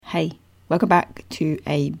Hey, welcome back to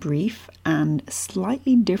a brief and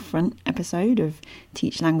slightly different episode of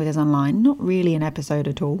Teach Languages Online. Not really an episode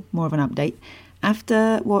at all, more of an update.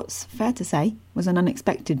 After what's fair to say was an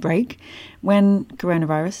unexpected break, when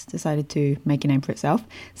coronavirus decided to make a name for itself,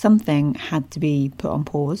 something had to be put on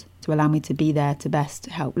pause to allow me to be there to best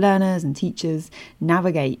help learners and teachers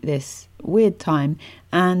navigate this weird time.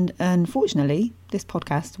 And unfortunately, this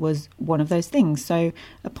podcast was one of those things. So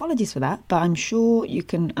apologies for that, but I'm sure you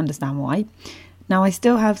can understand why. Now, I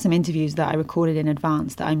still have some interviews that I recorded in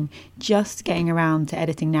advance that I'm just getting around to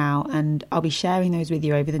editing now, and I'll be sharing those with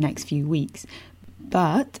you over the next few weeks.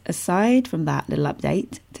 But aside from that little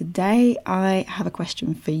update, today I have a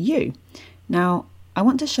question for you. Now, I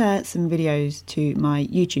want to share some videos to my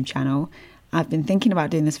YouTube channel. I've been thinking about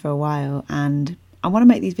doing this for a while, and I want to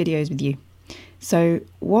make these videos with you. So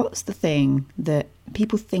what's the thing that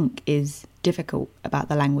people think is difficult about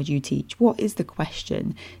the language you teach? What is the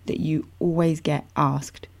question that you always get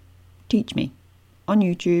asked? Teach me on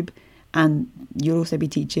YouTube, and you'll also be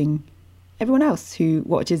teaching everyone else who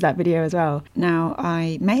watches that video as well. Now,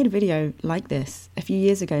 I made a video like this a few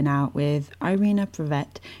years ago now with Irina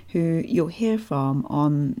Privet, who you'll hear from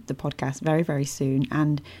on the podcast very, very soon.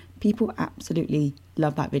 And people absolutely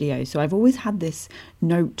love that video. So I've always had this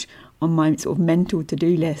note on my sort of mental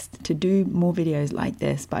to-do list to do more videos like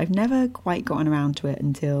this, but I've never quite gotten around to it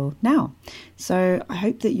until now. So I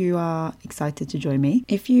hope that you are excited to join me.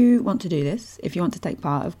 If you want to do this, if you want to take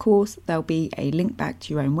part, of course, there'll be a link back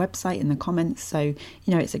to your own website in the comments. So,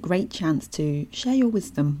 it's a great chance to share your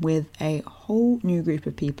wisdom with a whole new group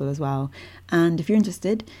of people as well. And if you're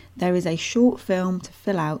interested, there is a short film to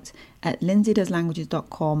fill out at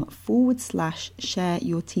lindsaydoeslanguages.com/share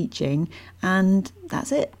your teaching. And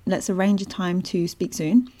that's it. Let's arrange a time to speak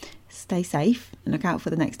soon. Stay safe and look out for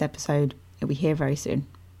the next episode. It'll be here very soon.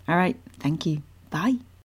 All right. Thank you. Bye.